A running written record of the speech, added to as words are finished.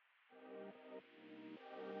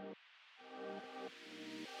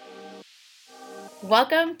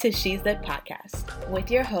Welcome to She's Lit Podcast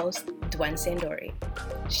with your host, Dwen Sandori.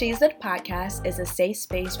 She's Lit Podcast is a safe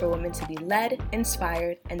space for women to be led,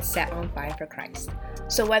 inspired, and set on fire for Christ.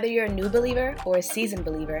 So whether you're a new believer or a seasoned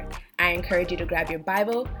believer, I encourage you to grab your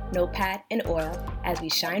Bible, notepad, and oil as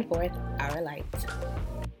we shine forth our light.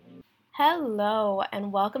 Hello,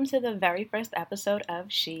 and welcome to the very first episode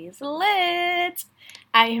of She's Lit.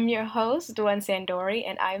 I am your host, Dwen Sandori,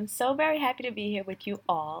 and I am so very happy to be here with you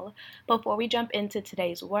all. Before we jump into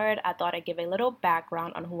today's word, I thought I'd give a little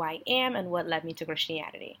background on who I am and what led me to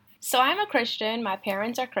Christianity. So I'm a Christian. My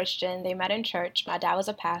parents are Christian. They met in church. My dad was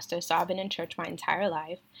a pastor, so I've been in church my entire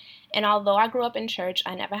life. And although I grew up in church,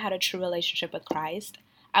 I never had a true relationship with Christ.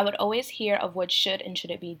 I would always hear of what should and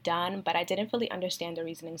shouldn't be done, but I didn't fully understand the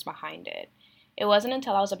reasonings behind it. It wasn't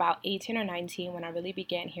until I was about 18 or 19 when I really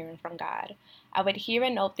began hearing from God. I would hear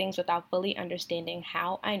and know things without fully understanding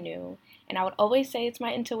how I knew, and I would always say it's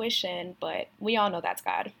my intuition, but we all know that's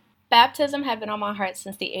God. Baptism had been on my heart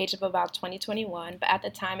since the age of about 2021, but at the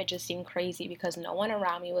time it just seemed crazy because no one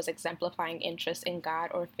around me was exemplifying interest in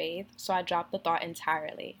God or faith, so I dropped the thought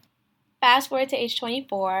entirely. Fast forward to age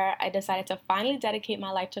 24, I decided to finally dedicate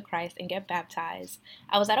my life to Christ and get baptized.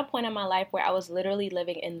 I was at a point in my life where I was literally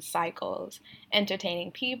living in cycles,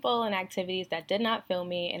 entertaining people and activities that did not fill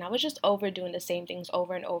me, and I was just overdoing the same things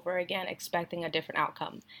over and over again, expecting a different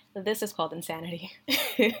outcome. This is called insanity.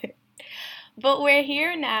 But we're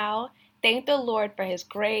here now. Thank the Lord for His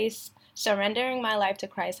grace. Surrendering my life to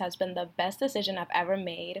Christ has been the best decision I've ever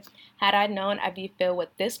made. Had I known I'd be filled with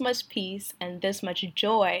this much peace and this much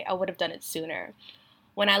joy, I would have done it sooner.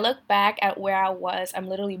 When I look back at where I was, I'm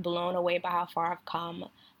literally blown away by how far I've come.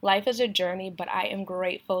 Life is a journey, but I am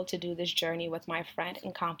grateful to do this journey with my friend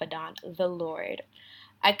and confidant, the Lord.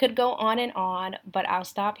 I could go on, but I'll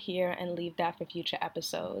stop here and leave that for future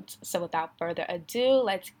episodes. So without further ado,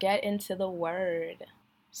 let's get into the word.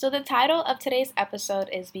 So the title of today's episode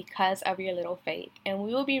is Because of Your Little Faith, and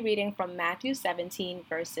we will be reading from Matthew 17,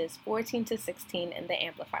 verses 14 to 16 in the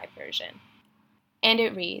Amplified Version. And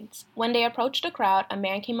it reads, When they approached the crowd, a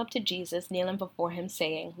man came up to Jesus, kneeling before him,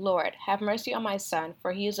 saying, Lord, have mercy on my son,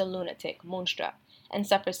 for he is a lunatic, moonstruck, and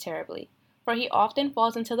suffers terribly. For he often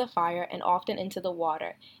falls into the fire and often into the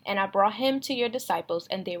water, and I brought him to your disciples,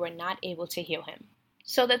 and they were not able to heal him.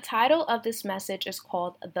 So the title of this message is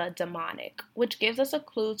called The Demonic, which gives us a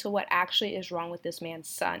clue to what actually is wrong with this man's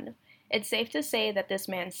son. It's safe to say that this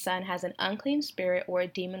man's son has an unclean spirit or a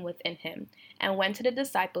demon within him, and went to the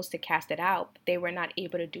disciples to cast it out, but they were not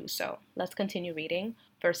able to do so. Let's continue reading,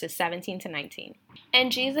 verses 17 to 19.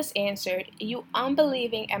 And Jesus answered, You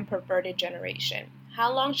unbelieving and perverted generation,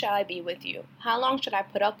 how long shall I be with you? How long should I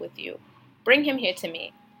put up with you? Bring him here to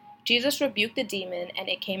me. Jesus rebuked the demon, and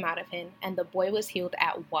it came out of him, and the boy was healed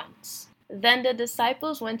at once. Then the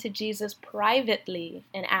disciples went to Jesus privately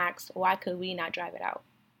and asked, Why could we not drive it out?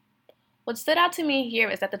 What stood out to me here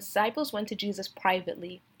is that the disciples went to Jesus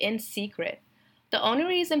privately, in secret. The only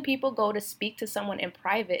reason people go to speak to someone in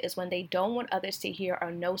private is when they don't want others to hear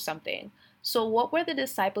or know something. So what were the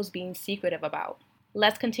disciples being secretive about?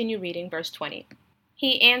 Let's continue reading verse 20.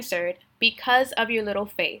 He answered, Because of your little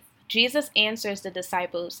faith. Jesus answers the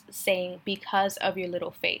disciples saying, Because of your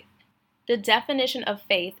little faith. The definition of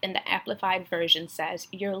faith in the Amplified Version says,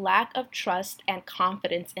 your lack of trust and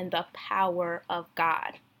confidence in the power of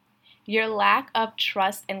God. Your lack of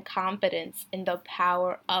trust and confidence in the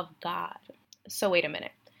power of God. So wait a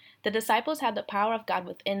minute. The disciples had the power of God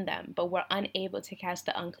within them, but were unable to cast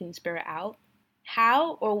the unclean spirit out.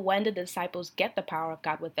 How or when did the disciples get the power of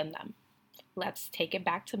God within them? Let's take it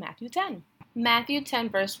back to Matthew 10. Matthew 10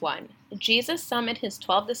 verse 1, Jesus summoned his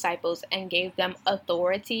 12 disciples and gave them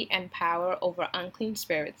authority and power over unclean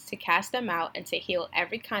spirits to cast them out and to heal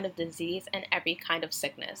every kind of disease and every kind of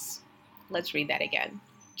sickness. Let's read that again.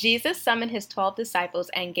 Jesus summoned his 12 disciples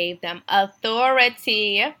and gave them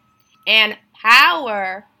authority and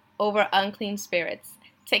power over unclean spirits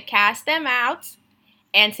to cast them out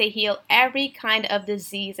and to heal every kind of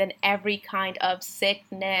disease and every kind of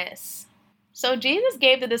sickness. So Jesus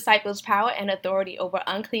gave the disciples power and authority over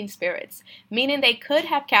unclean spirits, meaning they could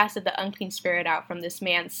have casted the unclean spirit out from this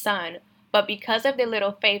man's son, but because of their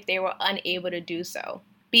little faith, they were unable to do so.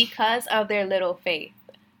 Because of their little faith.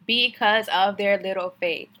 Because of their little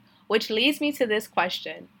faith. Which leads me to this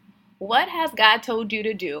question. What has God told you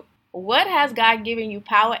to do? What has God given you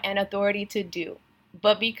power and authority to do?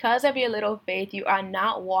 But because of your little faith, you are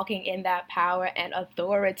not walking in that power and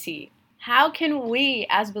authority. How can we,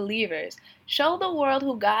 as believers, show the world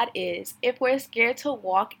who God is if we're scared to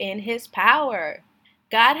walk in His power?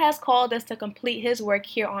 God has called us to complete His work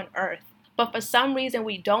here on earth, but for some reason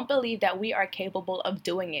we don't believe that we are capable of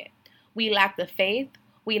doing it. We lack the faith.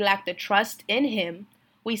 We lack the trust in Him.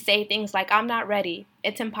 We say things like, I'm not ready.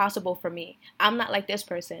 It's impossible for me. I'm not like this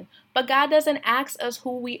person. But God doesn't ask us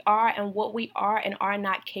who we are and what we are and are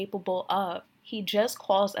not capable of. He just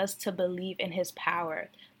calls us to believe in His power,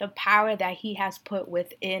 the power that He has put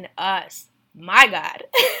within us. My God.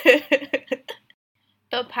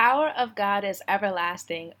 The power of God is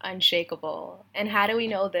everlasting, unshakable. And how do we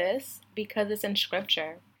know this? Because it's in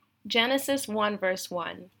Scripture. Genesis 1 verse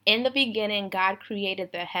 1. In the beginning, God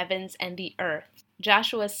created the heavens and the earth.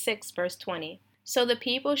 Joshua 6 verse 20. So the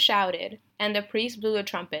people shouted, and the priests blew the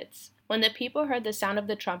trumpets. When the people heard the sound of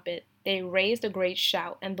the trumpet, they raised a great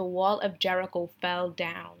shout, and the wall of Jericho fell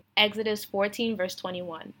down. Exodus 14 verse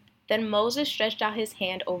 21. Then Moses stretched out his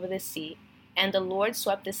hand over the sea, and the Lord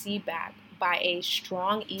swept the sea back by a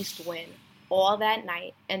strong east wind all that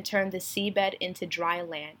night and turned the seabed into dry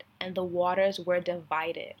land, and the waters were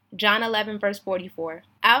divided. John 11 verse 44.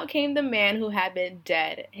 Out came the man who had been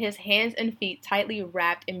dead, his hands and feet tightly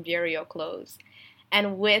wrapped in burial clothes,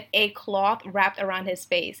 and with a cloth wrapped around his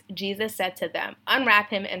face. Jesus said to them, unwrap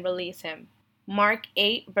him and release him. Mark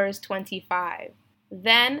 8 verse 25.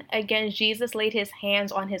 Then again Jesus laid his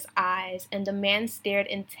hands on his eyes, and the man stared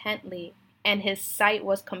intently, and his sight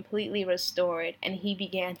was completely restored, and he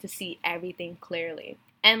began to see everything clearly.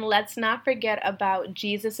 And let's not forget about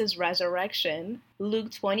Jesus' resurrection.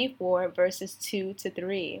 Luke 24 verses 2 to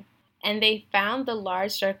 3. And they found the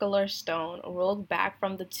large circular stone rolled back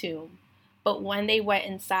from the tomb. But when they went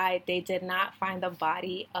inside, they did not find the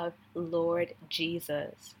body of Lord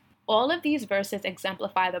Jesus. All of these verses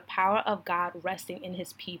exemplify the power of God resting in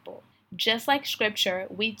His people. Just like Scripture,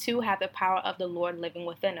 we too have the power of the Lord living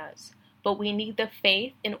within us. But we need the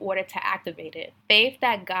faith in order to activate it. Faith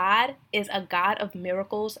that God is a God of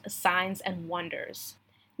miracles, signs, and wonders.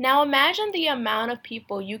 Now imagine the amount of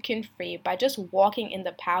people you can free by just walking in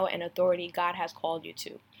the power and authority God has called you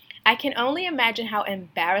to. I can only imagine how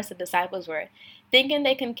embarrassed the disciples were, thinking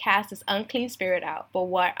they can cast this unclean spirit out, but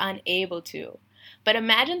were unable to. But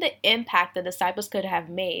imagine the impact the disciples could have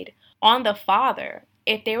made on the Father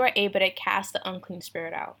if they were able to cast the unclean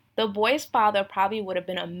spirit out. The boy's father probably would have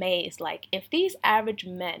been amazed, like, if these average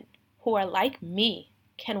men who are like me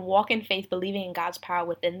can walk in faith believing in God's power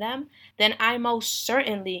within them, then I most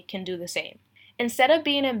certainly can do the same. Instead of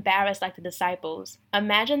being embarrassed like the disciples,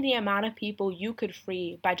 imagine the amount of people you could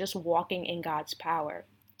free by just walking in God's power.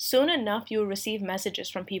 Soon enough, you will receive messages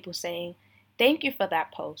from people saying, thank you for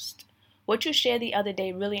that post. What you shared the other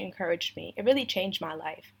day really encouraged me. It really changed my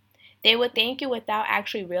life. They would thank you without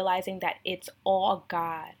actually realizing that it's all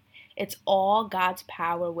God. It's all God's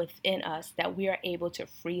power within us that we are able to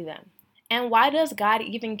free them. And why does God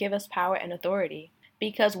even give us power and authority?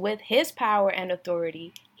 Because with His power and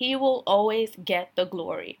authority, He will always get the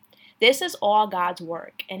glory. This is all God's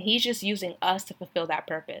work, and He's just using us to fulfill that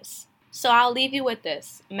purpose. So I'll leave you with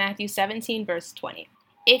this, Matthew 17 verse 20.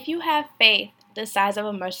 If you have faith the size of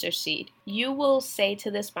a mustard seed, you will say to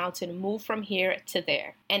this mountain, move from here to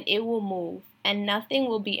there, and it will move, and nothing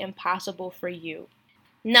will be impossible for you.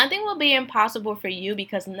 Nothing will be impossible for you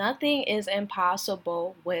because nothing is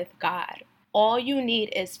impossible with God. All you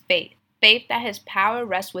need is faith. Faith that His power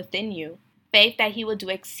rests within you. Faith that He will do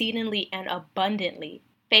exceedingly and abundantly.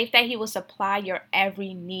 Faith that He will supply your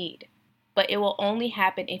every need. But it will only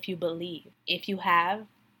happen if you believe, if you have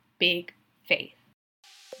big faith.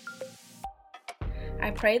 I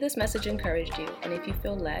pray this message encouraged you, and if you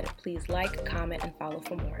feel led, please like, comment, and follow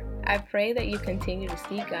for more. I pray that you continue to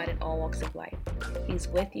seek God in all walks of life. He's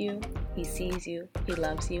with you, He sees you, He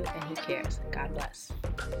loves you, and He cares. God bless.